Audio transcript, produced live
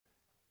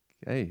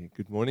Hey,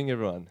 good morning,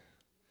 everyone.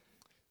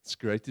 It's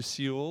great to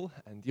see you all,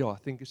 and I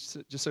think it's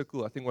just so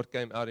cool. I think what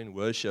came out in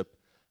worship,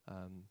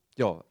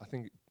 I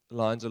think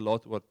aligns a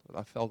lot what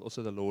I felt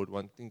also the Lord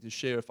wanting to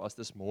share with us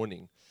this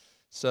morning.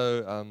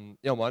 So,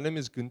 my name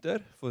is Gunther.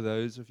 For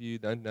those of you who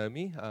don't know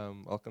me,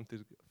 welcome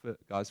to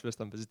guys. First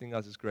time visiting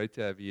us. It's great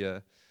to have you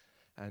here,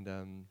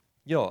 and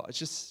it's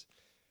just.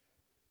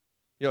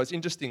 It's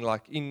interesting,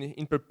 like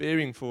in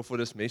preparing for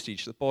this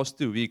message, the past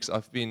 2 weeks,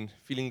 I've been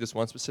feeling this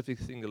one specific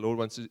thing the Lord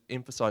wants to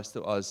emphasize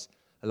to us,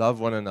 love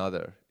one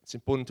another. It's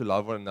important to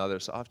love one another.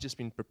 So I've just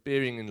been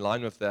preparing in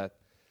line with that.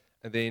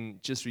 And then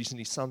just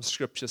recently, some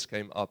scriptures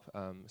came up,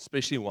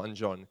 especially 1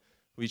 John,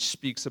 which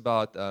speaks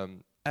about,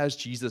 as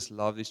Jesus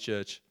loved his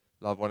church,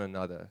 love one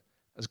another.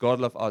 As God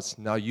loved us,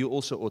 now you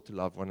also ought to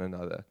love one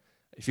another.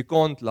 If you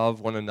can't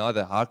love one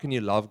another, how can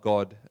you love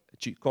God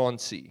that you can't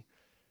see?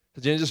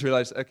 So then I just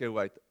realized, okay,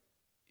 wait.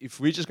 If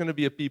we're just going to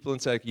be a people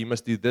and say, okay, you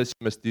must do this,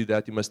 you must do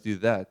that, you must do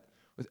that,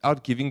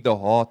 without giving the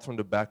heart from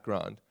the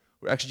background,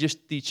 we're actually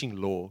just teaching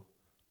law.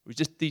 We're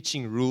just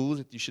teaching rules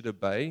that you should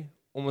obey,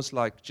 almost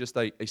like just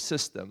a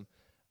system.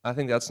 I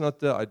think that's not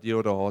the idea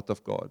or the heart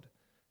of God.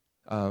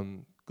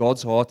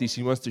 God's heart is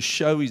He wants to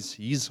show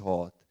His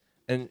heart.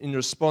 And in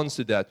response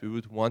to that, we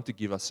would want to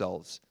give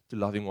ourselves to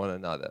loving one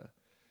another.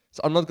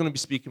 So I'm not going to be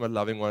speaking about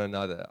loving one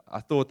another. I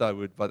thought I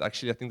would, but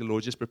actually I think the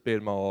Lord just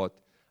prepared my heart.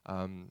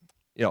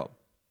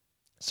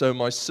 So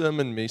my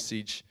sermon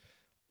message,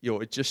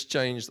 it just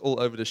changed all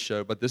over the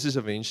show, but this is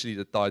eventually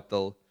the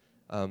title,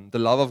 The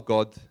Love of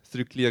God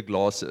Through Clear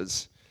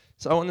Glasses.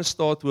 So I want to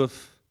start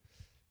with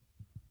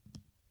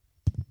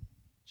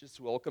just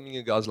welcoming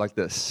you guys like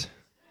this.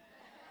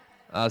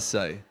 I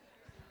say,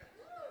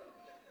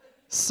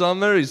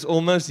 summer is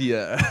almost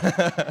here.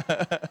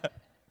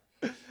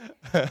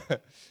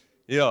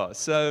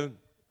 So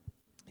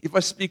if I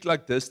speak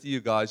like this to you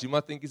guys, you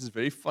might think this is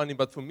very funny,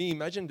 but for me,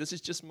 imagine this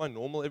is just my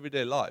normal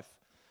everyday life.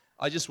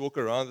 I just walk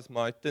around with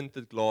my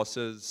tinted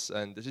glasses,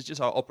 and this is just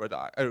how I operate.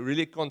 I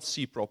really can't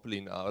see properly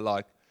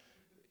now.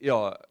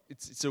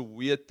 It's a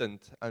weird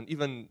tint, and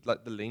even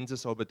like the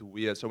lenses are a bit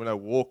weird. So when I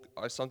walk,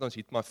 I sometimes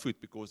hit my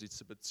foot because it's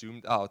a bit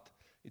zoomed out.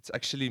 It's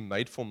actually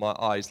made for my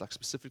eyes, like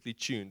specifically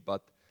tuned,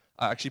 but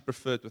I actually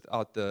prefer it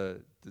without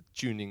the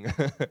tuning.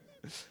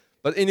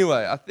 But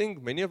anyway, I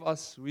think many of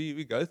us,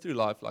 we go through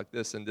life like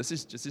this, and this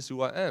is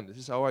who I am. This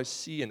is how I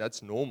see, and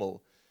that's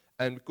normal.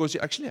 And because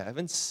you actually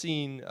haven't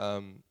seen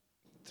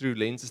through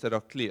lenses that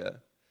are clear,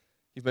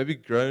 you've maybe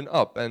grown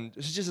up. And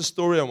this is just a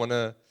story I want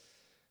to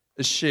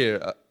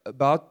share.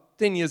 About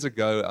 10 years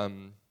ago,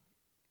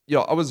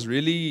 I was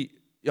really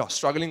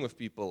struggling with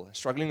people,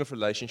 struggling with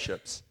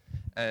relationships,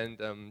 and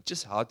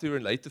just how to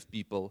relate with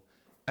people.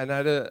 And I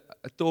had a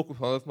talk with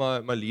one of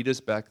my leaders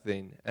back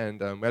then,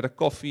 and we had a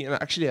coffee, and I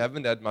actually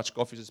haven't had much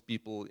coffee with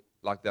people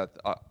like that.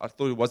 I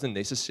thought it wasn't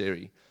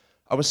necessary.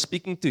 I was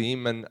speaking to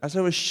him, and as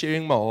I was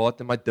sharing my heart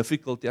and my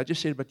difficulty, I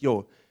just said, but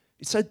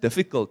it's so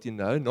difficult,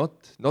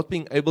 not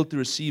being able to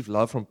receive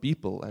love from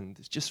people, and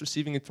it's just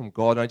receiving it from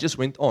God. And I just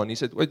went on. He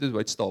said,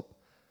 wait, stop.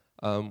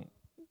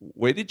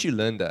 Where did you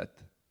learn that?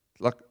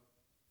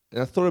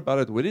 And I thought about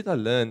it, where did I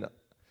learn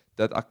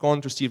that I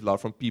can't receive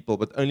love from people,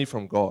 but only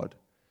from God?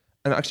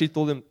 And I actually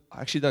told him,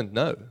 I actually don't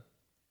know.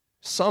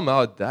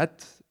 Somehow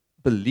that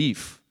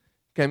belief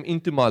came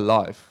into my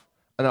life,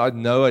 and I had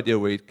no idea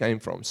where it came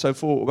from. So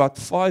for about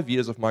 5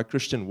 years of my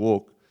Christian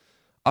walk,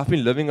 I've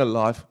been living a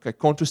life, I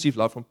can't receive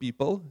love from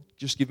people,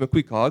 just give them a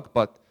quick hug,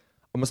 but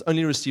I must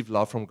only receive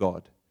love from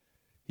God.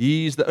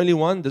 He is the only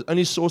one, the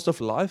only source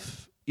of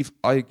life. If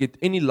I get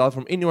any love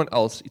from anyone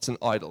else, it's an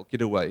idol,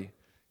 get away.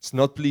 It's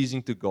not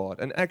pleasing to God.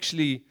 And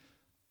actually,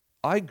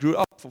 I grew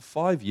up for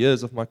 5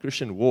 years of my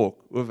Christian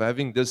walk with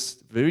having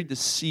this very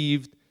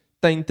deceived,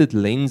 tainted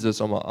lenses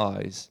on my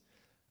eyes,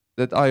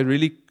 that I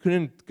really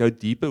couldn't go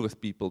deeper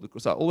with people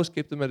because I always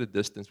kept them at a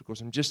distance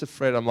because I'm just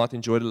afraid I might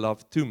enjoy the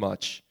love too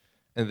much.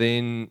 And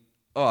then,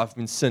 I've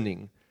been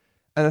sinning.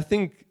 And I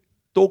think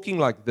talking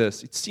like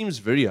this, it seems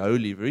very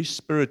holy, very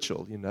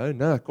spiritual,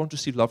 No, I can't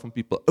receive love from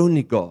people,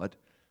 only God.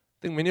 I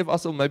think many of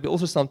us are maybe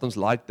also sometimes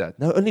like that.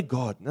 No, only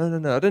God. No,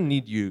 I don't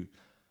need you.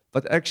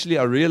 But actually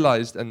I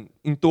realized, and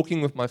in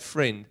talking with my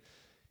friend,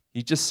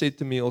 he just said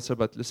to me also,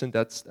 but listen,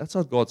 that's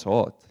not God's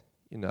heart,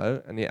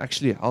 And he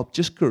actually helped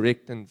just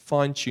correct and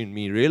fine-tune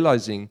me,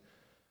 realizing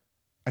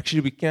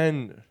actually we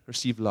can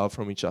receive love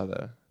from each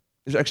other.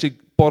 It's actually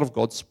part of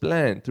God's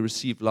plan to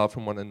receive love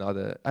from one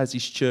another as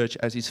His church,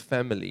 as His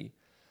family.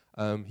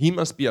 He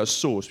must be our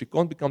source. We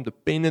can't become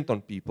dependent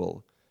on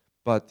people.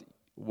 But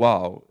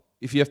wow,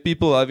 if you have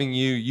people loving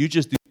you, you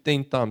just do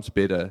 10 times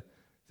better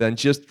than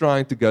just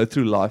trying to go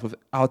through life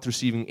without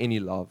receiving any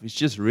love. It's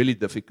just really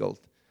difficult.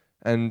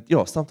 And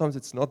sometimes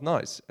it's not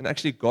nice. And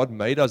actually God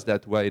made us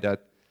that way,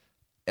 that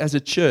as a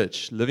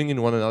church, living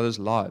in one another's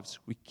lives,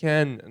 we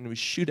can and we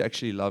should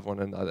actually love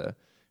one another.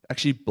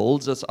 Actually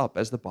builds us up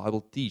as the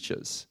Bible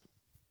teaches.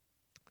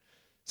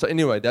 So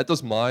anyway, that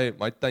was my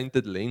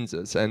tainted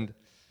lenses. And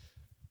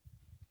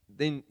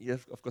then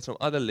I've got some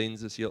other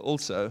lenses here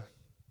also.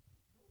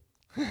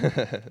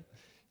 You're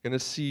going to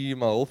see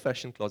my whole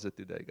fashion closet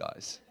today,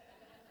 guys.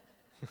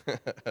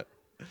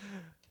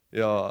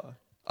 Yeah,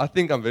 I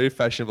think I'm very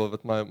fashionable,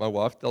 but my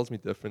wife tells me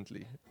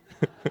differently.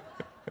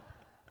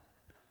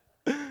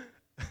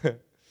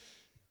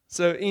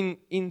 So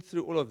in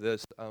through all of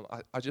this,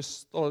 I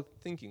just started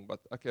thinking,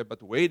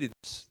 but where did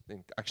this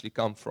thing actually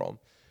come from?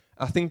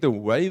 I think the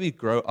way we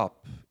grow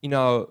up in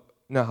our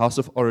house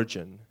of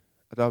origin,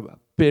 at our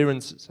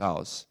parents'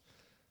 house,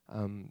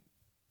 um,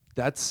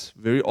 that's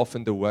very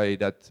often the way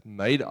that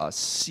made us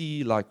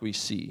see like we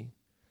see.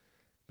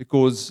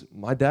 Because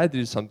my dad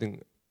did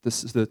something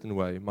this a certain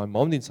way, my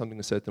mom did something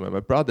a certain way,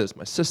 my brothers,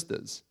 my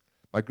sisters,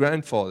 my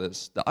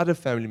grandfathers, the other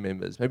family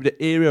members, maybe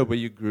the area where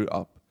you grew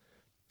up.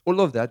 All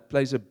of that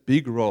plays a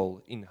big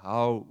role in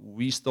how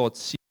we start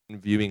seeing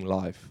and viewing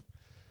life.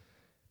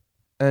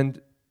 And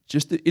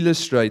just to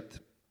illustrate,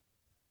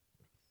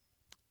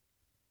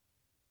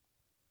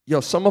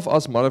 some of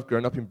us might have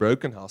grown up in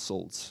broken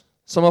households.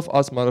 Some of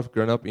us might have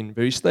grown up in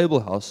very stable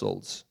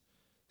households.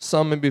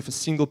 Some maybe with a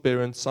single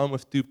parent, some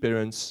with two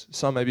parents,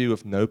 some maybe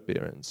with no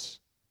parents.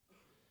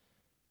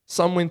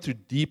 Some went through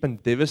deep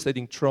and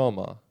devastating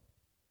trauma.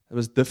 It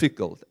was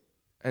difficult.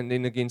 And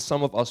then again,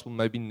 some of us will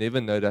maybe never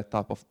know that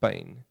type of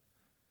pain.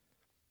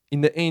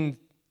 In the end,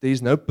 there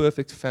is no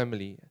perfect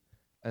family,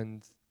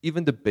 and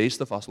even the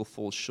best of us will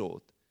fall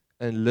short.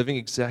 And living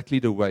exactly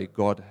the way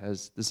God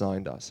has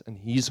designed us. And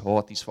His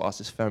heart is for us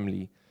as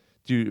family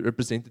to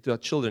represent it to our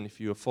children, if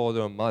you're a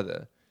father or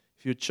mother.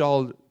 If you're a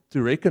child,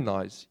 to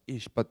recognize,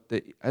 but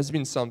there has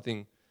been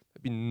something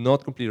maybe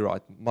not completely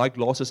right. My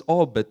glasses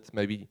are a bit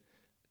maybe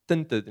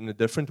tinted in a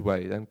different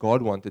way than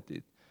God wanted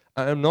it.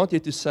 I am not here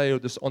to say or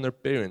dishonor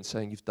parents,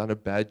 saying you've done a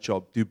bad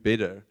job, do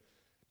better.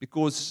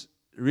 Because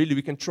really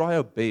we can try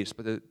our best,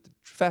 but the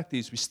fact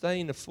is we stay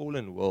in a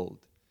fallen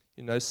world.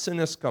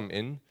 Sinners come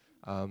in,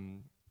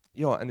 and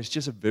it's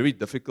just a very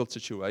difficult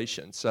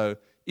situation. So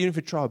even if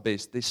we try our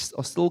best, there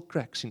are still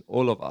cracks in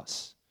all of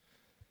us.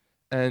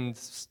 And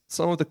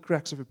some of the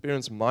cracks of your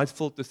parents might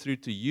filter through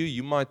to you.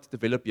 You might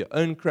develop your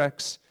own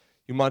cracks.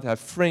 You might have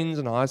friends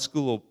in high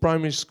school or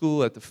primary school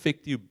that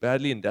affect you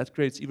badly, and that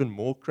creates even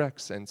more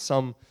cracks and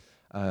some,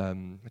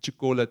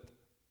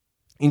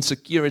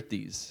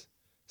 insecurities.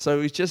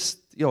 So it's just,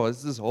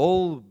 it's this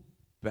whole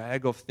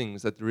bag of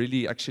things that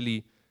really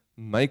actually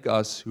make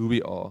us who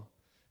we are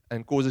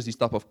and causes these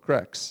type of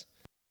cracks.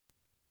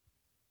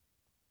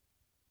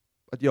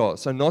 But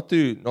so not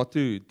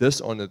to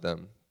dishonor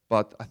them,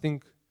 but I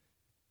think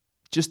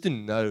just to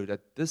know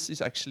that this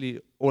is actually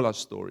all our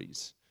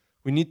stories.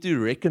 We need to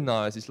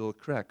recognize these little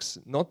cracks,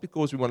 not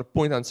because we want to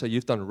point out and say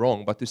you've done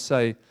wrong, but to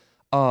say,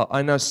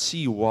 I now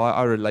see why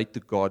I relate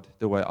to God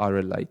the way I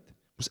relate.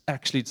 Because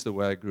actually it's the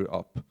way I grew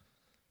up. Let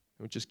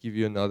me just give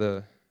you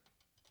another.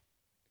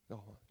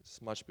 Oh, this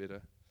is much better.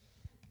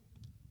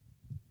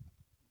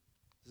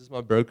 This is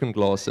my broken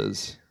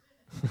glasses.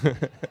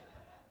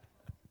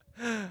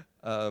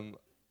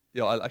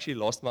 I actually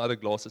lost my other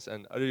glasses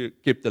and I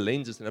kept the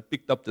lenses and I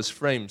picked up this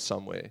frame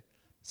somewhere.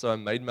 So I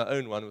made my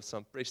own one with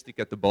some press stick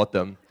at the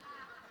bottom.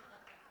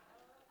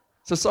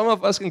 So some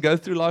of us can go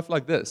through life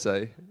like this,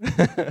 eh?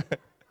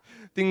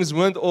 Things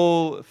weren't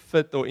all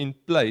fit or in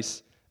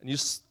place, and you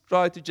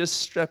try to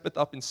just strap it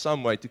up in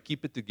some way to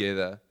keep it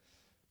together.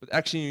 But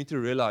actually you need to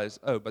realize,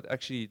 but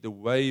actually the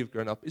way you've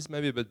grown up is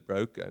maybe a bit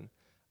broken.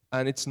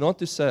 And it's not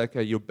to say,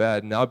 okay, you're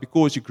bad now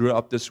because you grew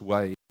up this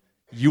way.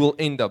 You will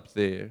end up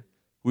there.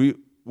 Where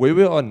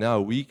we are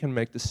now, we can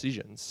make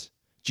decisions.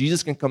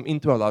 Jesus can come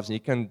into our lives and He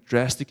can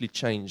drastically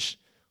change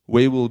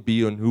where we'll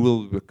be and who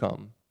we'll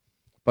become.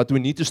 But we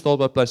need to start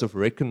by a place of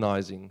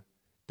recognizing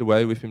the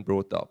way we've been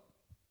brought up.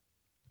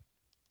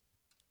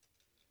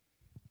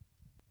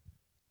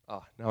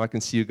 Now I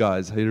can see you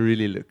guys, how you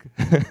really look.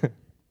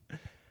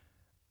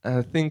 And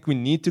I think we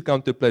need to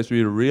come to a place where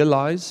we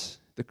realize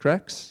the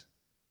cracks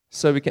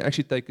so we can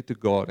actually take it to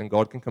God and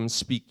God can come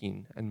speak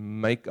in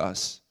and make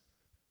us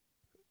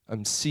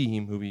see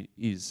Him who He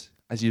is,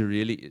 as He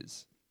really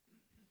is.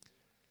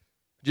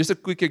 Just a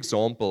quick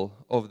example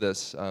of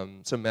this.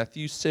 So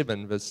Matthew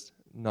 7, verse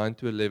 9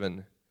 to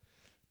 11.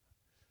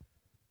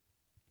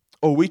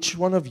 Or which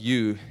one of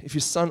you, if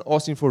your son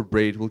asks him for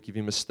bread, will give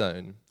him a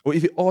stone? Or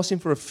if he asks him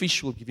for a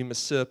fish, will give him a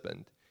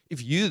serpent?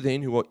 If you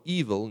then, who are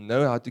evil,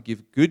 know how to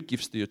give good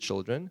gifts to your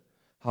children,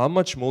 how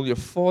much more will your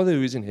Father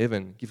who is in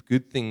heaven give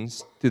good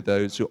things to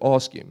those who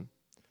ask Him?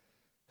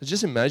 So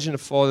just imagine a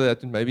father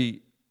that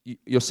maybe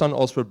your son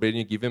asks for bread and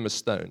you give him a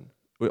stone.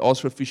 Or he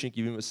asks for a fish and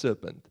you give him a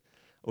serpent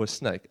or a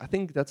snake. I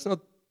think that's not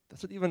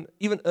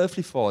even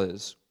earthly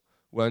fathers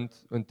won't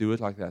do it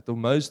like that. Or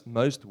most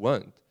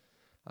won't.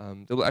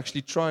 They will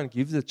actually try and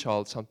give the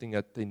child something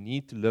that they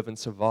need to live and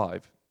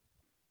survive.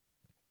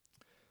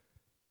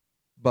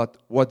 But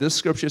what this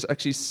scripture is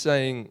actually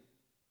saying,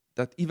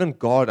 that even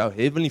God, our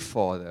Heavenly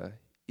Father,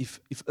 if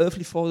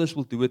earthly fathers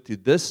will do it to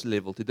this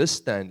level, to this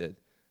standard,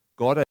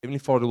 God, our Heavenly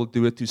Father, will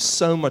do it to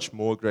so much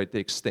more greater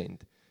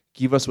extent.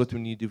 Give us what we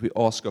need if we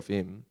ask of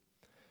Him.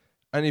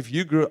 And if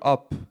you grew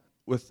up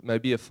with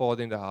maybe a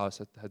father in the house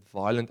that had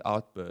violent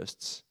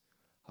outbursts,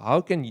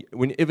 how can you,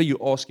 whenever you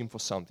ask him for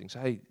something, say,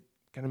 hey,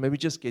 can I maybe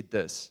just get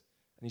this?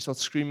 And he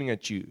starts screaming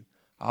at you.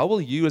 how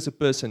will you as a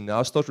person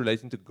now start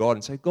relating to God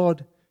and say,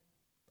 God,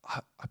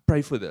 I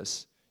pray for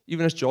this.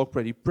 Even as Joel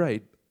prayed, he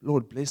prayed,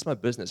 Lord, bless my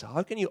business.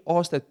 How can you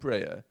ask that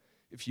prayer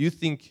if you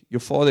think your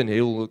Father in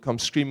hell will come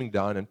screaming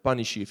down and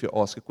punish you if you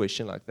ask a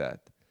question like that?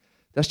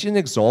 That's just an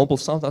example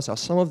sometimes how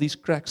some of these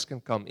cracks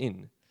can come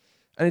in.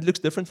 And it looks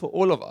different for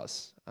all of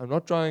us. I'm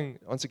not trying,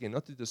 once again,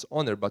 not to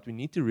dishonor, but we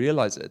need to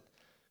realize it.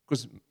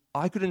 Because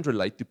I couldn't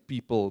relate to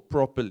people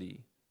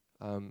properly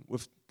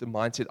with the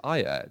mindset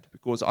I had.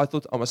 Because I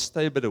thought I must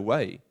stay a bit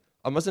away.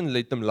 I mustn't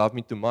let them love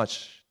me too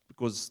much,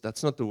 because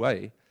that's not the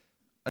way.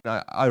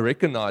 And I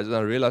recognized and I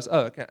realized,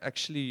 I can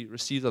actually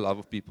receive the love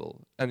of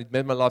people. And it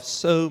made my life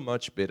so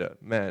much better.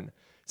 Man,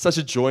 such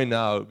a joy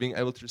now being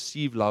able to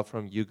receive love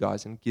from you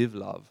guys and give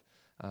love.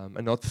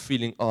 And not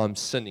feeling, I'm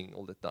sinning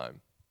all the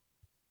time.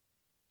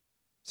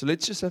 So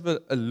let's just have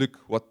a look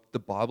what the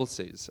Bible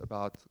says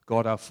about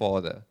God our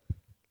Father.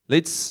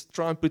 Let's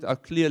try and put our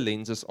clear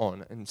lenses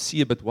on and see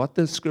a bit what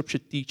the Scripture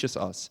teaches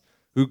us,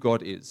 who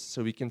God is,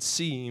 so we can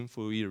see Him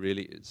for who He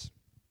really is.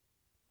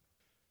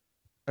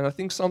 And I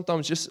think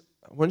sometimes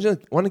I want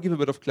to give a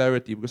bit of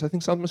clarity, because I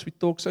think sometimes we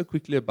talk so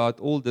quickly about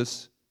all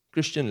this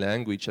Christian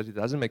language that it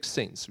doesn't make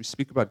sense. We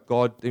speak about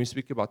God, then we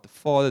speak about the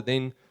Father,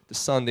 then the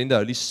Son, then the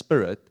Holy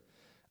Spirit.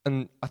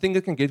 And I think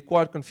it can get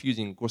quite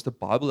confusing because the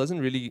Bible doesn't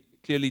really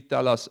clearly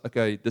tell us,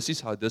 okay, this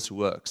is how this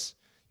works.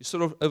 You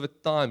sort of over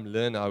time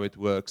learn how it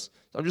works.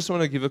 So I just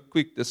want to give a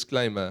quick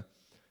disclaimer.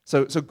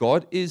 So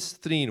God is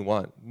 3 in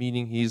 1,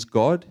 meaning He is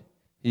God,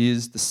 He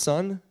is the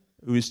Son,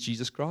 who is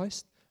Jesus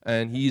Christ,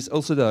 and He is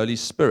also the Holy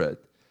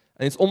Spirit.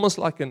 And it's almost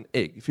like an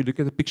egg. If you look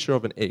at the picture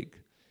of an egg,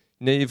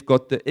 you've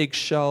got the egg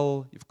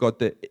shell, you've got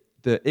the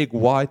egg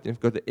white, and you've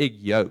got the egg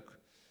yolk.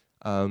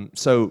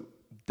 So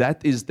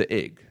that is the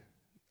egg.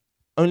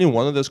 Only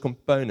one of those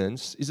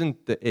components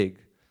isn't the egg,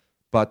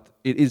 but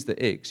it is the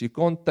egg. So you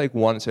can't take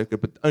one and say, okay,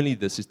 but only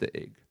this is the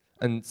egg.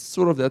 And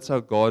sort of that's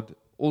how God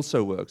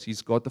also works.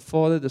 He's got the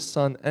Father, the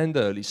Son, and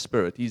the Holy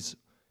Spirit. He's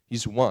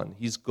one.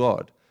 He's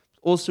God.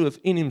 Also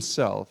within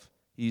Himself,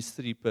 He's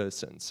 3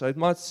 persons. So it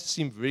might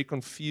seem very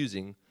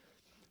confusing,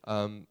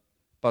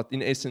 but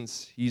in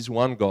essence, He's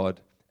one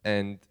God,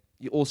 and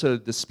He also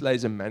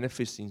displays and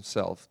manifests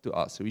Himself to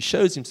us. So He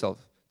shows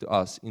Himself to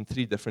us in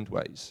 3 different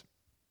ways.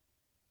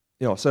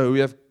 Yeah, so we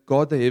have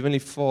God the Heavenly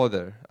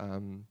Father.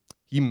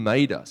 He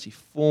made us, He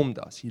formed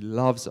us, He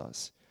loves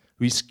us.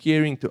 He's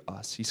caring to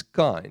us, He's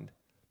kind,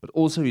 but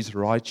also He's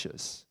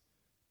righteous.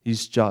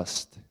 He's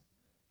just.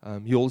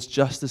 He holds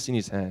justice in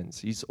His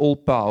hands. He's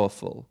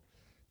all-powerful.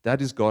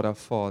 That is God our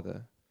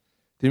Father.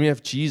 Then we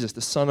have Jesus,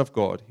 the Son of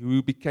God,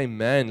 who became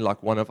man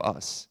like one of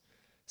us.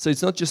 So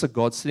it's not just a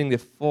God sitting there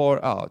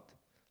far out.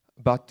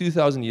 About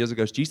 2,000 years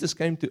ago, Jesus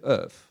came to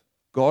earth.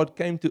 God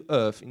came to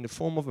earth in the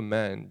form of a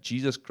man,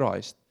 Jesus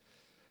Christ.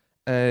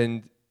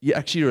 And He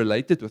actually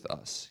related with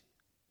us.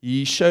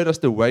 He showed us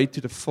the way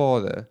to the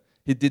Father.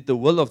 He did the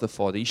will of the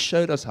Father. He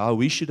showed us how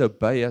we should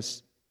obey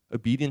as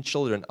obedient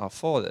children, our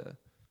Father.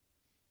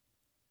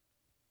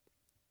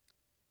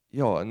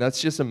 Yeah, and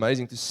that's just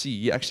amazing to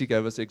see. He actually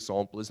gave us an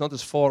example. It's not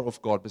as far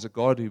off God, but it's a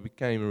God who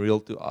became real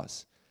to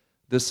us.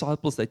 The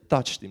disciples, they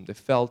touched Him, they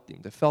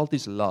felt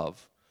His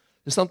love.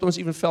 They sometimes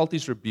even felt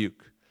His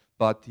rebuke,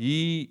 but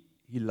He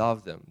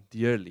loved them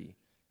dearly.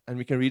 And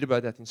we can read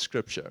about that in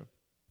Scripture.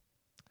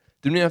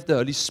 Then we have the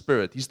Holy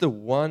Spirit. He's the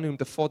one whom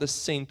the Father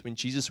sent when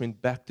Jesus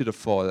went back to the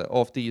Father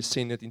after He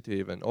ascended into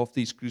heaven, after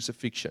His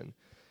crucifixion.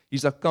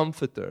 He's our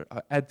comforter,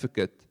 our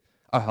advocate,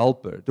 our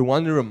helper, the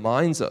one who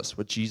reminds us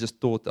what Jesus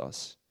taught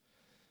us.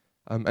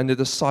 And the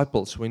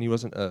disciples when He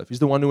was on earth. He's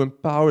the one who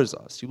empowers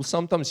us. You will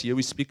sometimes hear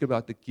we speak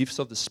about the gifts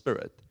of the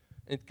Spirit.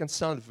 And it can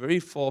sound very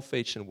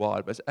far-fetched and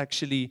wild, but it's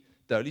actually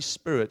the Holy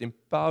Spirit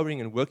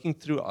empowering and working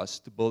through us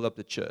to build up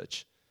the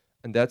church.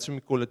 And that's when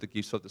we call it the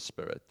gifts of the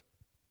Spirit.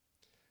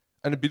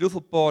 And the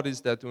beautiful part is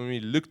that when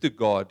we look to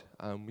God,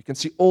 we can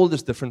see all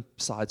these different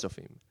sides of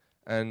Him.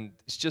 And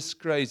it's just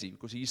crazy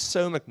because He's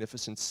so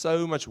magnificent,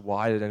 so much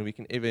wider than we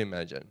can ever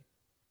imagine.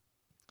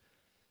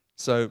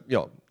 So,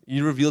 yeah, He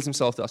reveals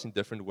Himself to us in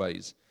different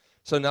ways.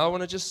 So now I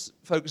want to just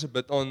focus a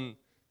bit on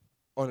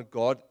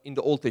God in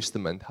the Old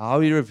Testament,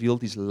 how He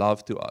revealed His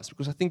love to us.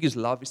 Because I think His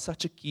love is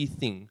such a key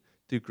thing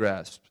to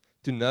grasp,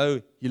 to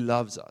know He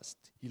loves us.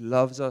 He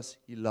loves us,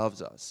 He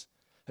loves us.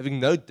 Having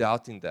no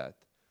doubt in that.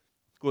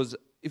 Because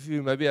if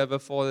you maybe have a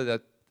father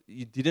that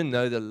you didn't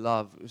know the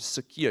love was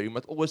secure, you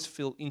might always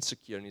feel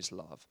insecure in His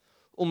love.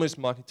 Almost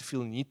might need to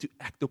feel need to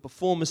act or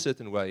perform a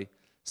certain way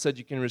so that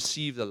you can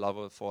receive the love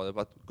of the Father.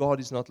 But God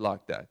is not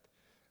like that.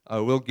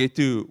 We'll get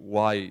to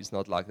why He's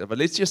not like that. But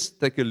let's just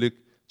take a look.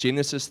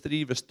 Genesis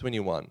 3 verse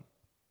 21.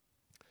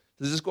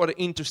 This is quite an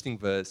interesting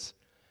verse.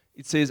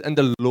 It says, "And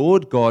the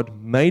Lord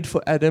God made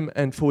for Adam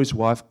and for his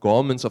wife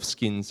garments of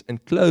skins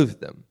and clothed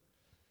them."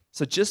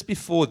 So just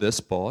before this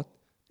part,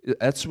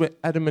 that's where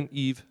Adam and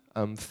Eve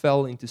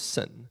fell into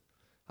sin.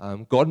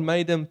 God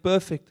made them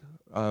perfect.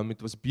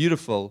 It was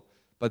beautiful.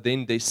 But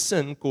then their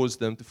sin caused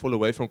them to fall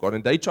away from God.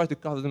 And they tried to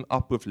cover them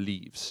up with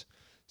leaves.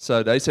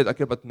 So they said,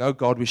 okay, but no,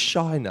 God, we're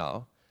shy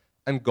now.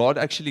 And God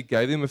actually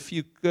gave them a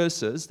few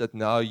curses that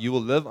now you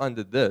will live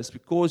under this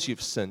because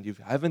you've sinned. You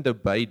haven't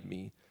obeyed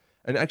me.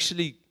 And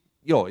actually,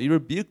 he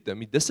rebuked them.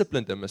 He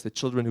disciplined them as the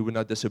children who were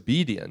not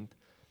disobedient.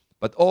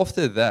 But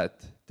after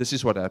that, this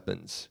is what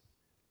happens.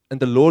 And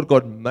the Lord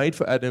God made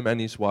for Adam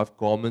and his wife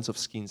garments of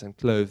skins and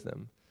clothed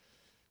them.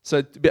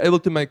 So to be able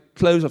to make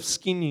clothes of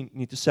skin, you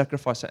need to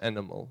sacrifice an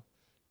animal.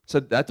 So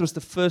that was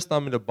the first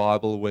time in the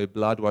Bible where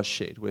blood was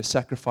shed, where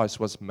sacrifice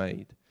was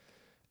made.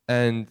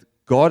 And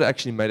God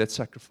actually made that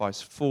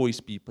sacrifice for his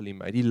people he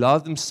made. He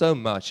loved them so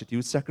much that he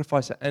would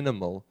sacrifice an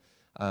animal,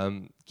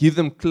 give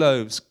them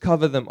clothes,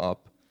 cover them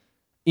up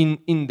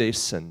in their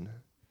sin.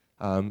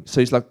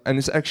 So he's like, and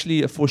it's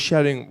actually a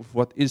foreshadowing of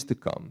what is to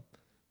come.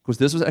 Because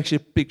this was actually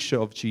a picture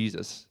of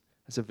Jesus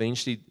as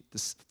eventually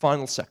this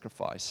final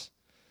sacrifice.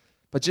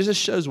 But Jesus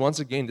shows once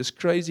again this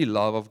crazy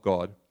love of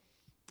God,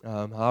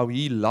 how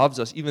he loves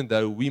us even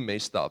though we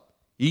messed up.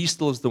 He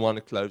still is the one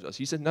who clothes us.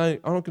 He said, no,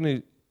 I'm not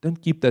going to,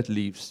 don't keep that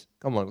leaves.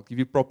 Come on, I'll give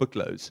you proper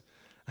clothes.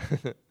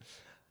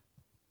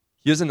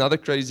 Here's another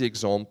crazy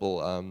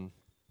example.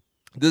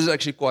 This is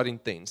actually quite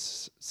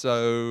intense.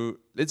 So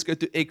let's go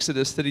to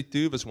Exodus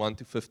 32, verse 1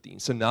 to 15.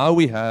 So now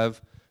we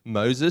have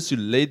Moses who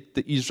led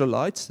the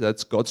Israelites.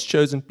 That's God's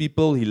chosen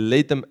people. He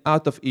led them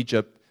out of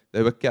Egypt.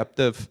 They were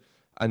captive.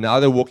 And now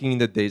they're walking in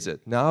the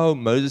desert. Now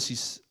Moses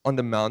is on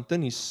the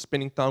mountain. He's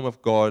spending time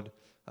with God.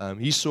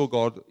 He saw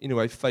God in a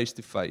way face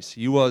to face.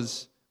 He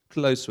was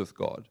close with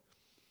God.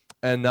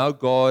 And now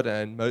God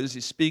and Moses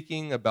is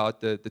speaking about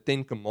the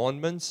Ten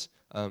Commandments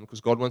because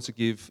God wants to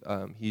give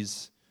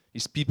his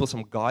people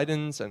some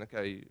guidance and,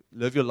 okay,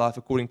 live your life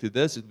according to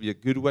this. It would be a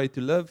good way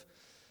to live.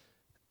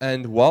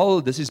 And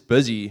while this is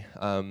busy,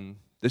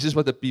 this is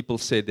what the people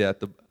said there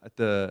at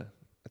the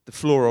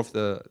floor of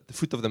the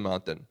foot of the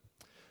mountain.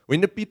 When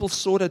the people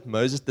saw that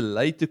Moses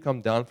delayed to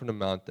come down from the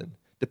mountain,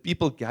 the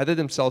people gathered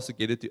themselves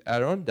together to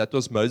Aaron, that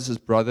was Moses'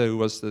 brother who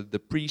was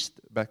the priest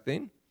back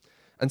then,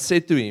 and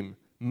said to him,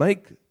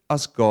 make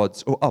us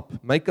gods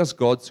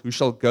who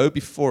shall go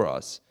before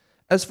us.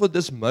 As for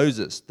this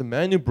Moses, the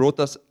man who brought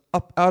us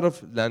up out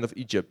of the land of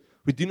Egypt,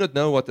 we do not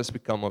know what has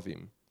become of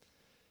him.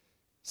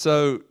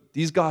 So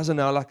these guys are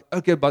now like,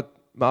 okay, but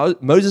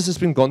Moses has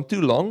been gone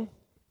too long.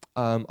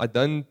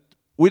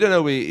 We don't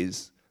know where he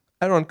is.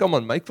 Aaron, come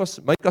on, make us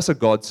a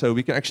god so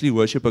we can actually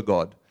worship a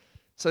god.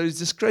 So it's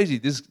just crazy.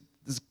 These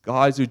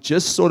guys who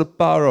just saw the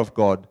power of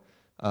God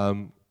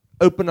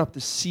open up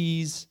the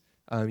seas.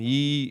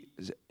 In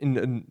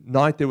the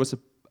night there was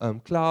a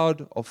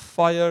cloud of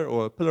fire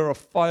or a pillar of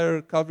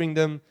fire covering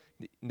them.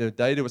 In the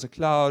day there was a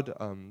cloud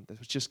that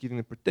was just giving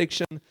them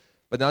protection.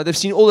 But now they've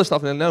seen all this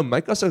stuff and they know,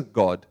 make us a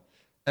god.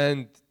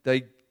 And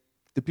the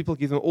people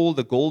give them all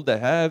the gold they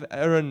have.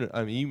 Aaron,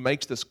 he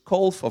makes this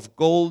calf of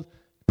gold,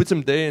 puts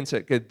him there and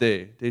says,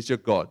 okay, there's your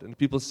God. And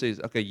people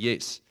says, okay,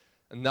 yes.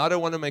 And now they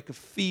want to make a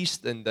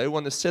feast and they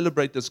want to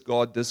celebrate this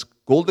God, this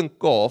golden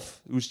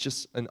calf, who's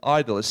just an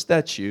idol, a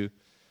statue.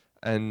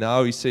 And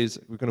now he says,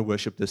 we're going to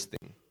worship this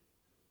thing.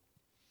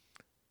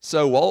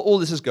 So while all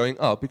this is going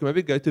up, we can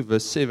maybe go to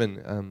verse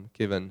 7,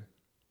 Kevin.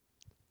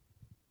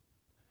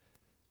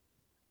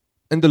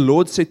 And the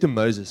Lord said to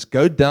Moses,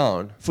 go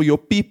down, for your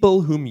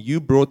people whom you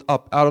brought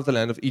up out of the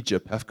land of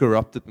Egypt have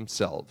corrupted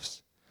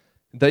themselves.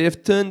 They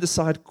have turned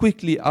aside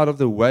quickly out of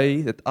the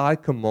way that I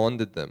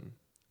commanded them,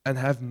 and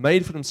have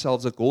made for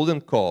themselves a golden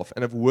calf,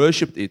 and have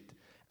worshipped it,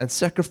 and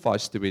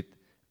sacrificed to it,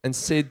 and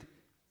said,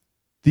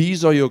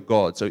 these are your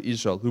gods, O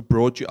Israel, who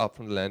brought you up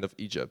from the land of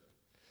Egypt.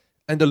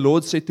 And the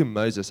Lord said to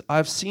Moses, I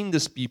have seen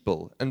this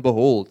people, and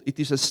behold, it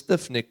is a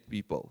stiff-necked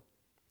people.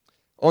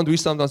 Aren't we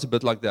sometimes a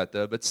bit like that,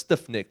 but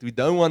stiff-necked? We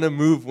don't want to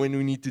move when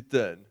we need to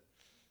turn.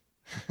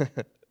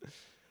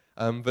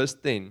 Verse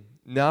 10.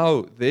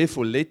 Now,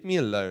 therefore, let me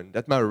alone,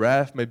 that my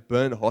wrath may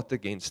burn hot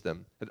against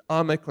them, that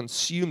I may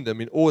consume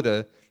them in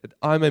order that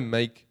I may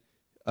make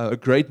a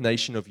great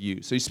nation of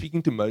you. So he's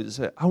speaking to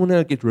Moses. I want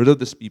to get rid of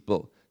these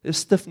people. They're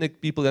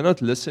stiff-necked people. They're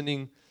not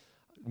listening.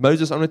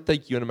 Moses, I'm going to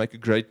take you and make a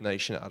great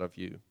nation out of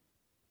you.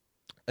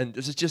 And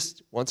this is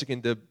just, once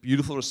again, the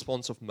beautiful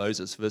response of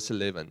Moses, verse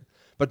 11.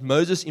 But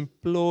Moses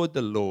implored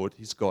the Lord,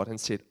 his God, and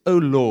said, O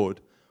Lord,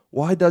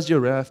 why does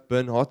your wrath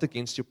burn hot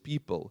against your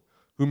people,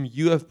 whom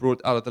you have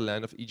brought out of the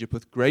land of Egypt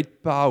with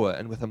great power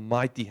and with a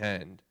mighty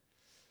hand?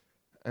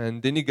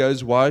 And then he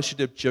goes, why should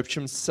the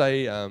Egyptians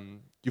say,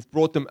 you've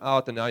brought them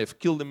out and now you've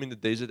killed them in the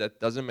desert?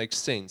 That doesn't make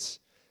sense.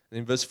 And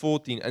in verse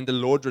 14, and the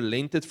Lord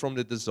relented from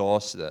the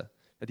disaster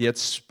that he had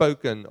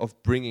spoken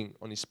of bringing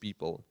on his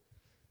people.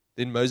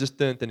 Then Moses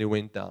turned and he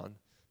went down.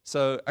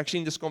 So actually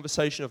in this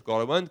conversation of God,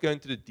 I won't go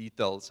into the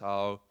details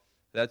how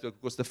that,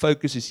 because the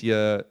focus is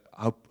here,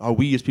 how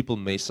we as people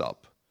mess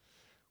up.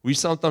 We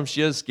sometimes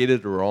just get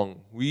it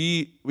wrong.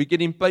 We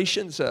get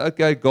impatient, say,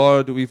 okay,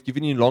 God, we've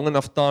given you long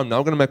enough time, now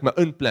I'm going to make my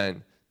own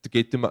plan to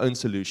get to my own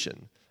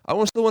solution.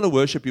 I still want to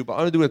worship you, but I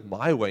want to do it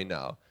my way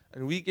now.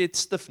 And we get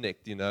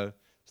stiff-necked,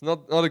 It's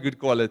not a good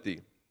quality.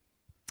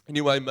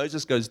 Anyway,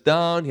 Moses goes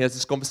down, he has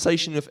this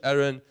conversation with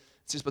Aaron,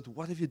 says, but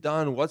what have you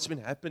done? What's been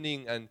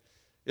happening? And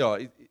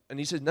And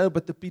he said, no,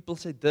 but the people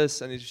said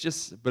this, and it's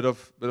just a bit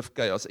of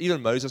chaos.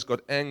 Even Moses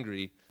got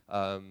angry.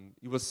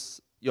 He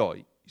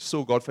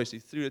saw God face. He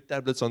threw the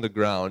tablets on the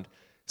ground.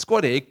 It's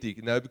quite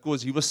hectic,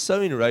 because he was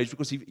so enraged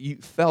because he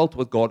felt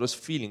what God was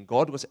feeling.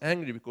 God was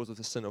angry because of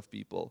the sin of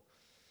people.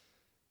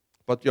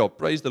 But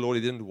praise the Lord,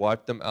 he didn't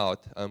wipe them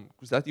out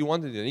because that he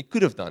wanted to do. And he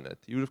could have done it.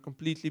 He would have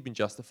completely been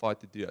justified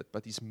to do it.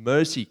 But his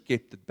mercy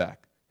kept it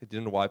back. It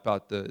didn't wipe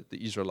out the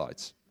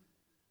Israelites.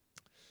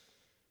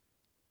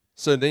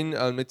 So then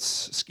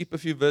let's skip a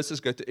few verses,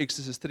 go to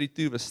Exodus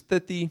 32, verse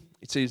 30.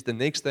 It says, the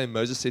next day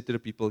Moses said to the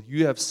people,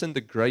 you have sinned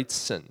a great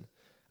sin,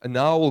 and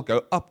now I will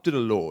go up to the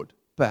Lord.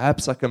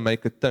 Perhaps I can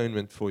make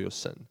atonement for your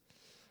sin.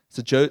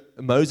 So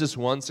Moses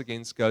once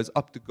again goes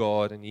up to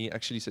God, and he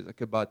actually says,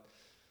 okay, but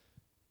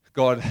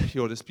God,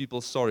 this people,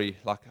 sorry,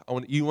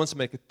 you want to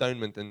make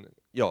atonement and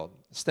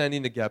stand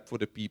in the gap for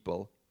the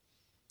people.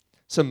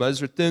 So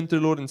Moses returned to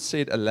the Lord and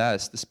said,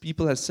 alas, this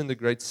people has sinned a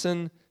great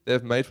sin. They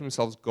have made for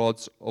themselves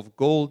gods of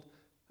gold.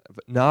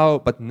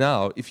 But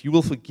now, if you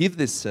will forgive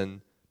this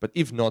sin, but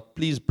if not,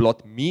 please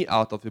blot me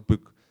out of the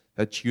book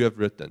that you have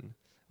written.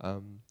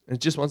 And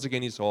just once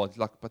again, his heart,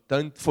 but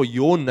don't, for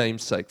your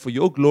name's sake, for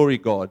your glory,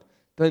 God,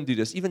 don't do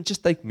this. Even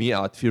just take me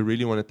out if you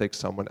really want to take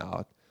someone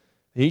out.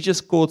 He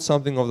just caught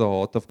something of the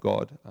heart of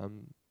God,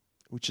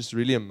 which is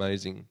really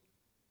amazing.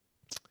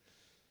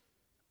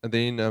 And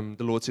then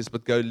the Lord says,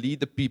 but go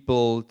lead the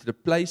people to the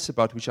place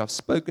about which I have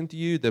spoken to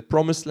you, the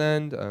promised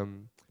land.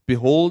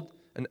 Behold,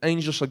 an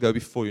angel shall go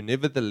before you.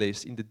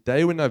 Nevertheless, in the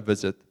day when I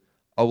visit,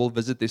 I will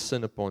visit their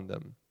sin upon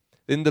them.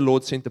 Then the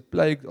Lord sent a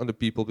plague on the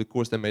people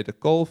because they made a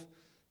calf,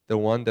 the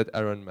one that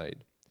Aaron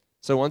made.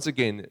 So once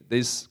again,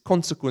 there's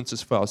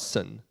consequences for our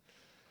sin.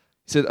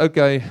 He said,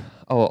 okay,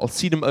 I'll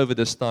see them over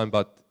this time,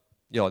 but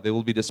there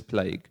will be this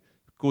plague.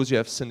 Because you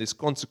have sinned, there's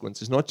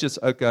consequences. Not just,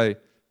 okay,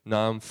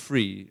 now I'm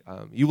free.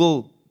 You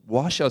will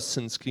wash our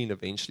sins clean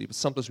eventually, but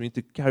sometimes we need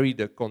to carry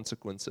the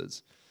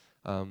consequences.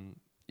 In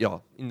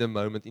the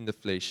moment, in the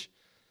flesh.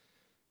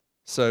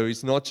 So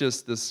it's not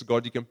just this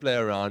God you can play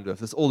around with,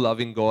 this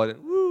all-loving God,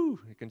 and woo,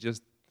 you can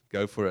just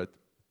go for it.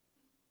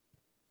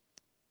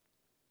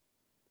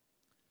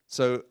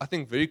 So I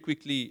think very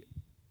quickly,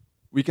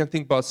 we can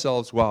think by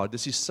ourselves, wow,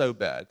 this is so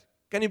bad.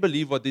 Can you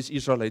believe what these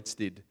Israelites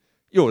did?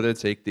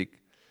 That's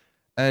hectic.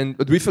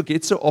 But we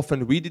forget so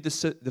often, we did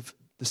the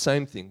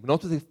same thing,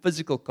 not with a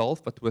physical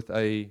calf, but with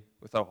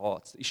our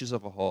hearts, the issues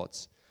of our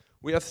hearts.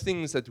 We have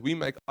things that we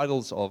make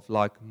idols of,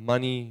 like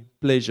money,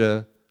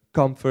 pleasure,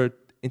 comfort,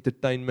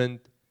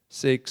 entertainment,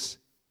 sex,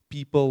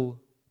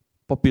 people,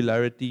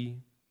 popularity,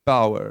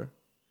 power,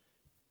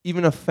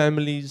 even our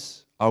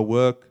families, our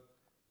work,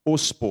 or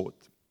sport.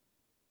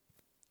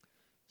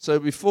 So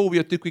before we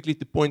are too quickly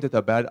to point at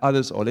how bad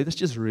others are, let us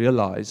just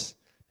realize,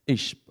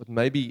 but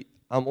maybe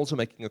I'm also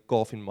making a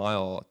calf in my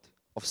heart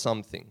of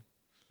something.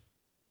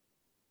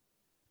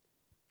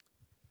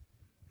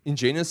 In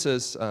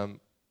Genesis,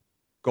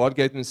 God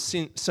gave them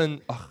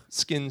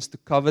skins to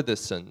cover their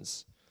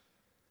sins.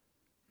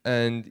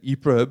 And he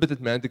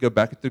prohibited man to go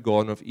back into the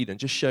Garden of Eden,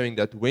 just showing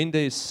that when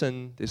there is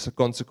sin, there's a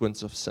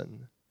consequence of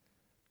sin.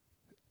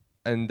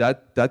 And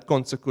that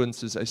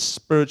consequence is a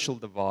spiritual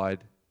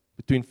divide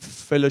between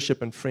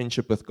fellowship and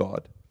friendship with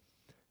God.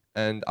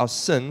 And our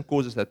sin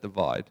causes that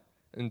divide.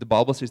 And the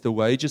Bible says the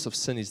wages of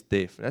sin is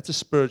death. And that's a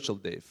spiritual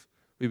death,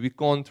 where we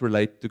can't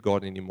relate to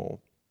God anymore.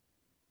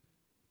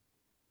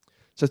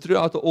 So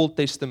throughout the Old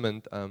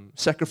Testament,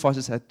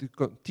 sacrifices had to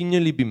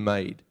continually be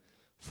made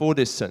for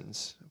their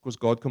sins, because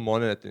God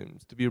commanded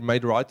it to be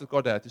made right with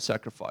God. They had to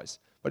sacrifice.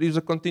 But it was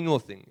a continual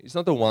thing. It's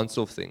not a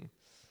once-off thing.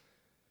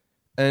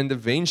 And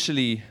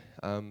eventually,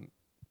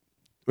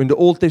 when the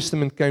Old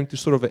Testament came to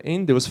sort of an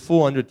end, there was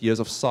 400 years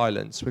of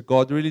silence, where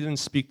God really didn't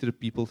speak to the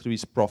people through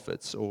his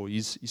prophets or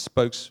his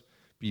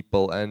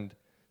spokespeople. And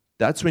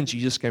that's when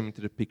Jesus came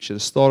into the picture, the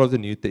start of the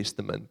New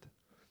Testament.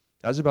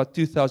 That was about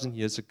 2,000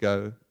 years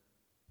ago.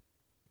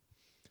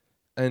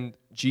 And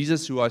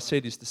Jesus, who I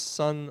said is the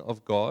Son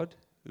of God,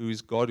 who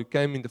is God, who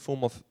came in the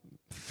form of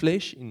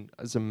flesh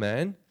as a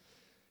man,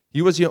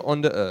 he was here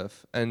on the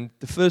earth. And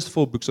the first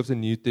 4 books of the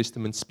New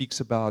Testament speaks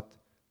about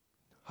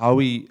how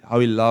he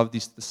loved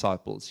his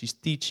disciples, his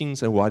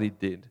teachings and what he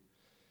did.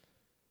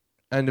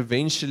 And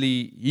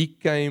eventually he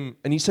came,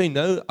 and he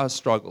knows our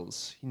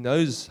struggles. He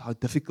knows how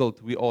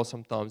difficult we are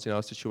sometimes in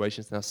our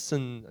situations, and our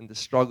sin and the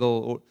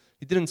struggle. Or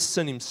he didn't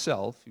sin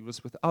himself, he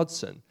was without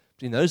sin.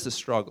 But he knows the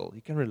struggle.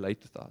 He can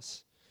relate with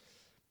us.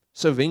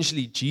 So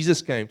eventually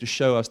Jesus came to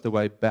show us the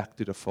way back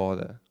to the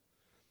Father.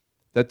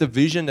 That the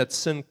vision that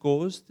sin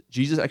caused,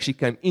 Jesus actually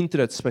came into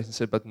that space and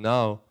said, but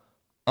now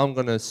I'm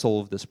going to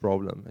solve this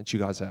problem that you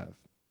guys have.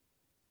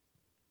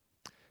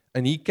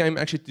 And he came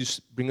actually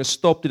to bring a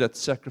stop to that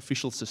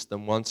sacrificial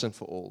system once and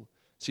for all.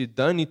 So you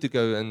don't need to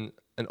go and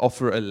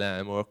offer a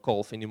lamb or a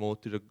calf anymore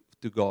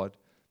to God.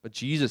 But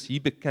Jesus, he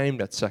became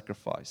that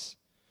sacrifice.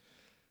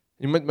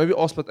 You might maybe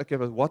ask, but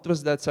what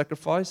was that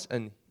sacrifice?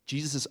 And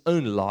Jesus'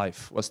 own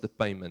life was the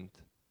payment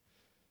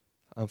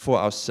for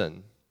our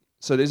sin.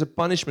 So there's a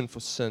punishment for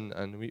sin,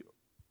 and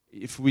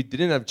if we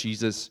didn't have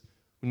Jesus,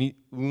 we'll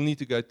need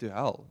to go to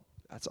hell.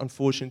 That's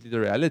unfortunately the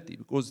reality,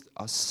 because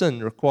our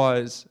sin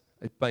requires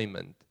a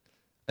payment.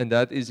 And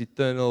that is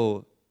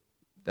eternal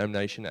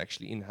damnation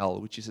actually in hell,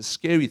 which is a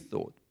scary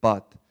thought.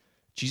 But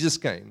Jesus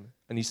came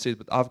and he said,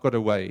 but I've got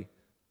a way.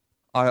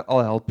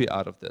 I'll help you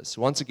out of this.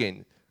 Once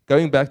again,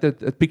 going back to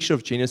that picture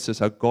of Genesis,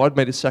 how God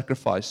made a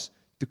sacrifice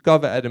to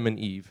cover Adam and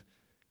Eve.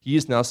 He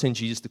is now sent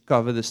Jesus to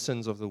cover the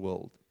sins of the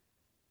world.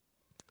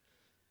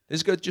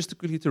 Let's go just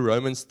quickly to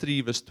Romans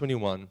 3, verse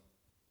 21.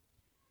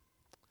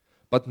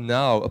 But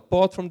now,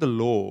 apart from the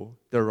law,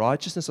 the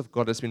righteousness of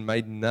God has been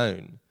made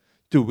known,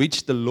 to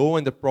which the law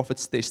and the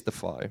prophets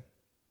testify.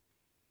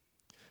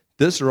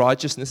 This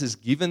righteousness is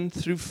given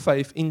through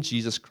faith in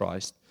Jesus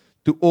Christ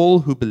to all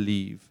who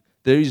believe.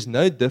 There is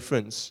no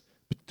difference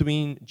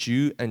between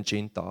Jew and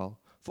Gentile,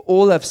 for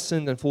all have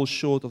sinned and fall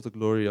short of the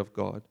glory of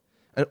God,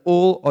 and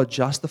all are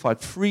justified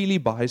freely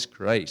by His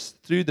grace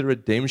through the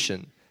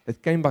redemption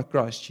that came by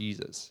Christ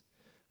Jesus.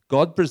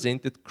 God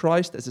presented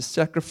Christ as a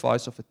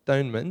sacrifice of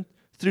atonement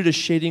through the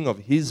shedding of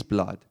His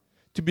blood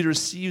to be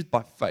received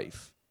by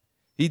faith.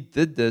 He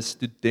did this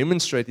to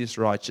demonstrate His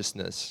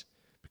righteousness,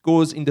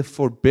 because in the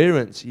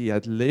forbearance He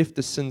had left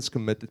the sins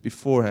committed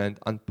beforehand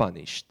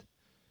unpunished.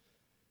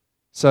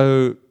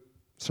 So,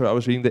 sorry, I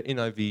was reading the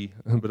NIV,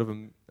 a bit of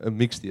a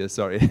mix here,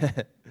 sorry.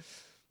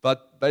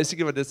 But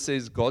basically what it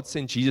says, God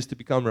sent Jesus to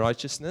become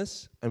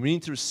righteousness, and we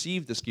need to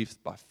receive this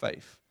gift by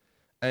faith.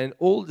 And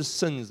all the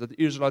sins that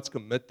the Israelites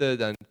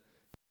committed, and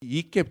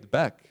He kept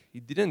back. He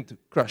didn't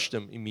crush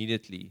them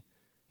immediately.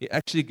 He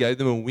actually gave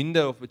them a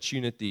window of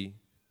opportunity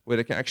where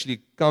they can actually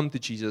come to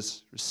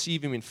Jesus,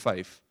 receive Him in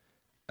faith,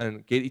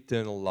 and get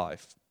eternal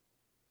life.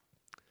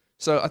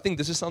 So I think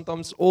this is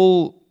sometimes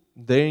all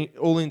there,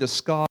 all in the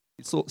sky.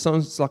 It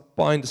sounds like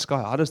pie in the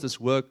sky. How does this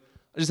work?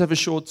 I just have a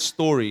short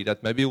story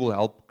that maybe will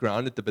help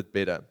ground it a bit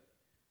better.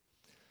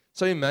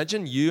 So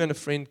imagine you and a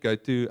friend go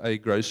to a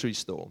grocery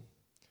store.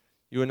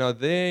 You are now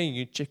there,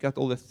 you check out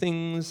all the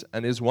things,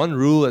 and there's one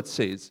rule that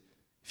says,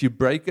 if you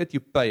break it, you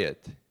pay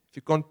it. If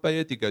you can't pay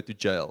it, you go to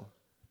jail.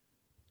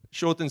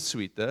 Short and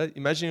sweet.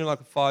 Imagine you're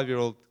like a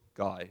 5-year-old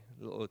guy,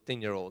 or a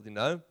 10-year-old, you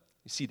know?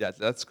 You see that.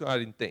 That's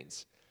quite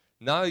intense.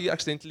 Now you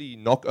accidentally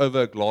knock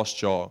over a glass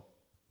jar.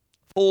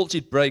 Falls,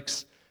 it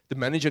breaks. The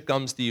manager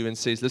comes to you and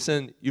says,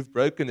 listen, you've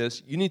broken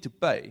this. You need to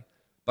pay.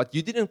 But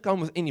you didn't come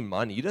with any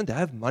money. You don't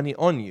have money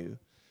on you.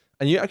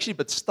 And you're actually a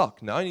bit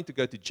stuck. Now you need to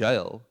go to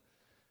jail.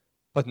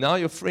 But now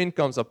your friend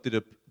comes up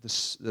to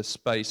the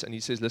space and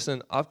he says,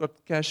 listen, I've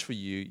got cash for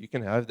you. You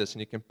can have this and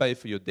you can pay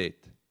for your debt.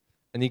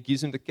 And he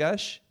gives him the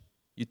cash.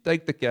 You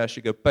take the cash,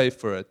 you go pay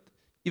for it.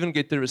 Even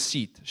get the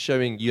receipt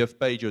showing you have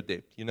paid your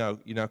debt. You're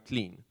now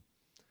clean.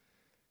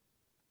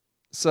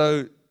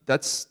 So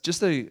that's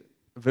just a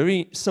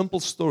very simple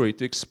story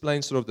to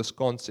explain sort of this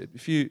concept.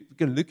 If you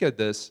can look at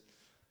this,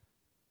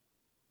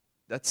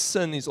 that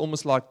sin is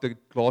almost like the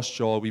glass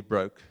jar we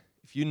broke.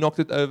 If you knocked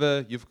it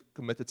over, you've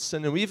committed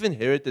sin. And we've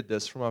inherited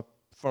this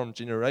from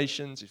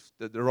generations. If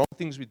the wrong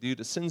things we do,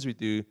 the sins we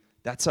do,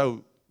 that's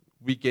how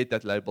we get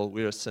that label,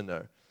 we're a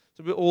sinner.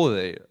 So we're all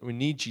there. We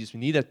need Jesus. We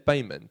need that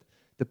payment.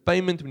 The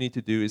payment we need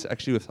to do is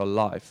actually with our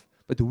life.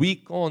 But we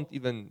can't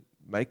even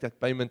make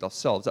that payment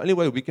ourselves. The only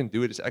way we can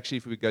do it is actually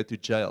if we go to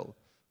jail,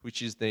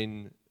 which is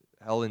then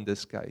hell in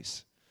this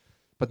case.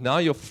 But now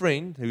your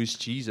friend, who is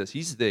Jesus,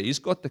 He's there. He's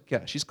got the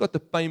cash. He's got the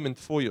payment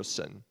for your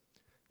sin.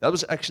 That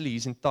was actually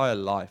His entire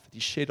life. He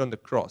shed on the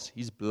cross,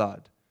 His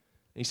blood.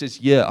 And He says,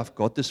 yeah, I've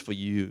got this for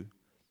you.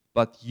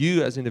 But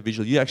you as an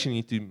individual, you actually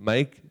need to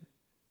make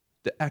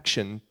the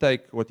action,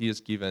 take what He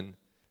has given,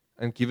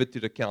 and give it to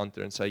the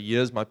counter and say,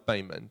 here's my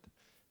payment.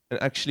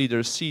 And actually the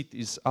receipt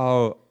is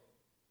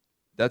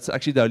that's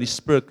actually the Holy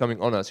Spirit coming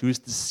on us, who is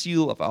the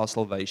seal of our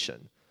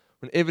salvation.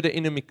 Whenever the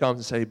enemy comes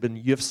and says, but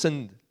you have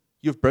sinned,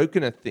 you've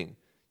broken a thing,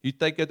 you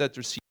take out that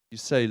receipt, you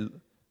say,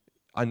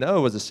 I know I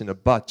was a sinner,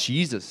 but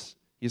Jesus,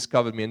 He has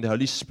covered me. And the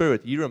Holy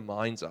Spirit, He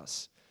reminds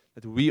us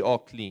that we are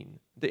clean.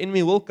 The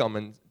enemy will come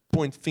and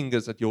point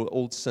fingers at your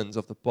old sins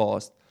of the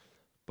past.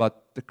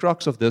 But the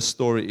crux of this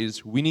story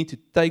is we need to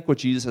take what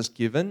Jesus has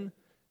given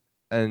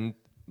and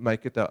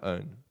make it our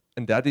own.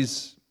 And that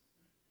is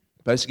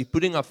basically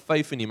putting our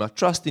faith in Him, our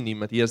trust in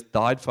Him, that He has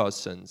died for our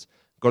sins.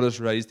 God has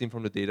raised Him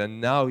from the dead,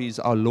 and now He's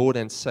our Lord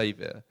and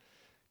Savior.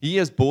 He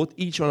has bought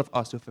each one of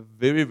us with a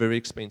very, very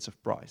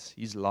expensive price,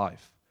 His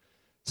life.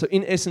 So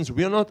in essence,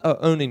 we are not our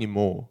own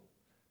anymore.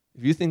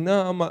 If you think,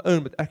 no, I'm my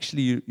own, but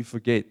actually you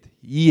forget,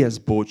 He has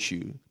bought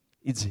you.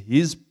 It's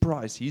His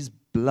price, His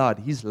blood,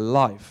 His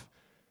life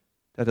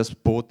that has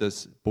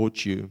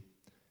bought you.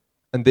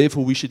 And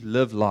therefore we should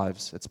live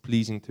lives that's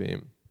pleasing to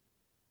Him.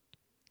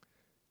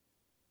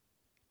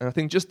 And I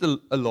think just a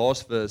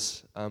last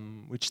verse,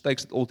 which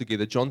takes it all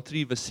together, John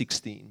 3, verse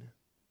 16.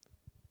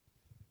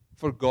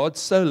 For God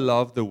so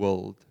loved the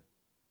world,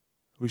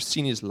 we've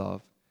seen His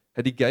love,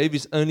 that He gave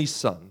His only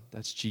Son,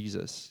 that's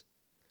Jesus,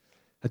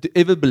 that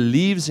whoever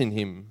believes in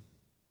Him,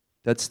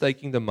 that's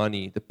taking the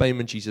money, the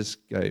payment Jesus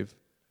gave,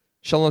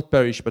 shall not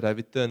perish but have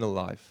eternal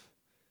life.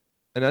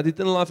 And that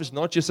eternal life is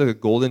not just a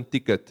golden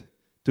ticket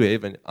to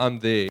heaven. I'm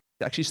there.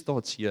 It actually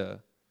starts here.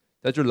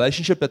 That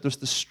relationship that was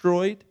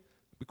destroyed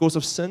because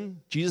of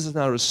sin, Jesus is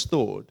now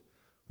restored.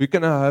 We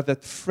can now have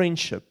that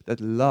friendship, that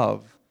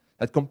love,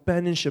 that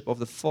companionship of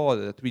the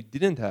Father that we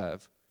didn't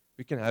have.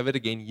 We can have it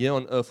again here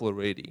on earth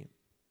already.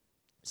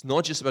 It's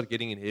not just about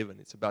getting in heaven.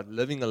 It's about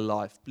living a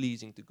life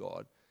pleasing to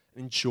God,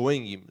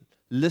 enjoying Him,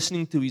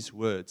 listening to His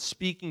word,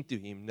 speaking to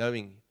Him,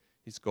 knowing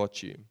He's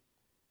got you.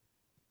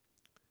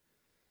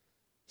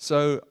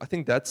 So I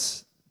think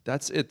that's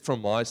it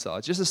from my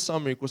side. Just a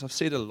summary, because I've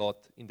said a lot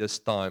in this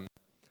time.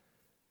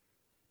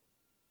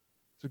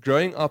 So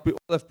growing up, we all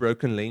have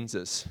broken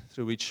lenses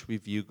through which we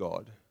view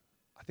God.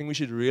 I think we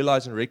should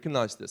realize and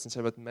recognize this and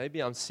say, but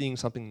maybe I'm seeing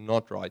something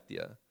not right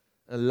here.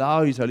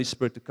 Allow His Holy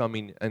Spirit to come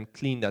in and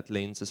clean that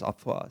lenses up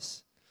for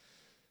us.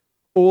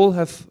 All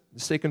have, the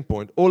second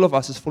point, all of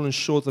us has fallen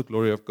short of the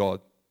glory of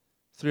God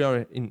through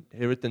our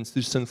inheritance,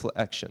 through sinful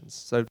actions.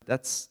 So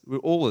we're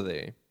all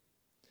there.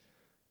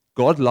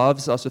 God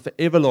loves us with an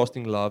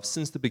everlasting love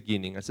since the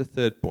beginning. That's the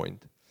third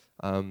point.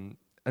 And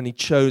He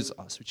chose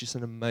us, which is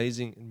an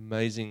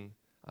amazing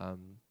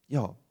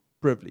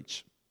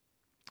privilege.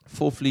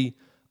 Fourthly,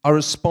 our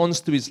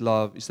response to His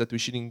love is that we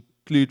should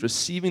include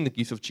receiving the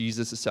gift of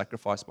Jesus as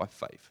sacrifice by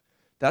faith.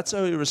 That's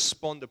how we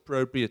respond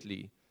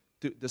appropriately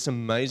to this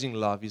amazing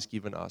love He's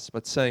given us.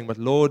 But saying, but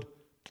Lord,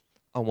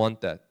 I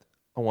want that.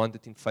 I want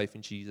it in faith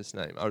in Jesus'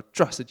 name. I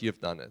trust that You have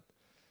done it.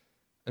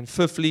 And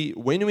fifthly,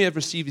 when we have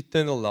received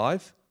eternal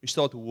life, we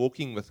start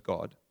walking with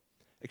God,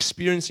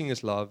 experiencing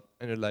His love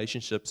and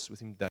relationships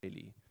with Him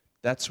daily.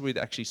 That's where it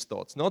actually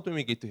starts. Not when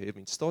we get to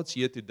heaven. It starts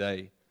here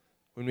today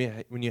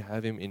when you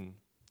have Him in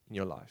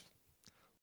your life.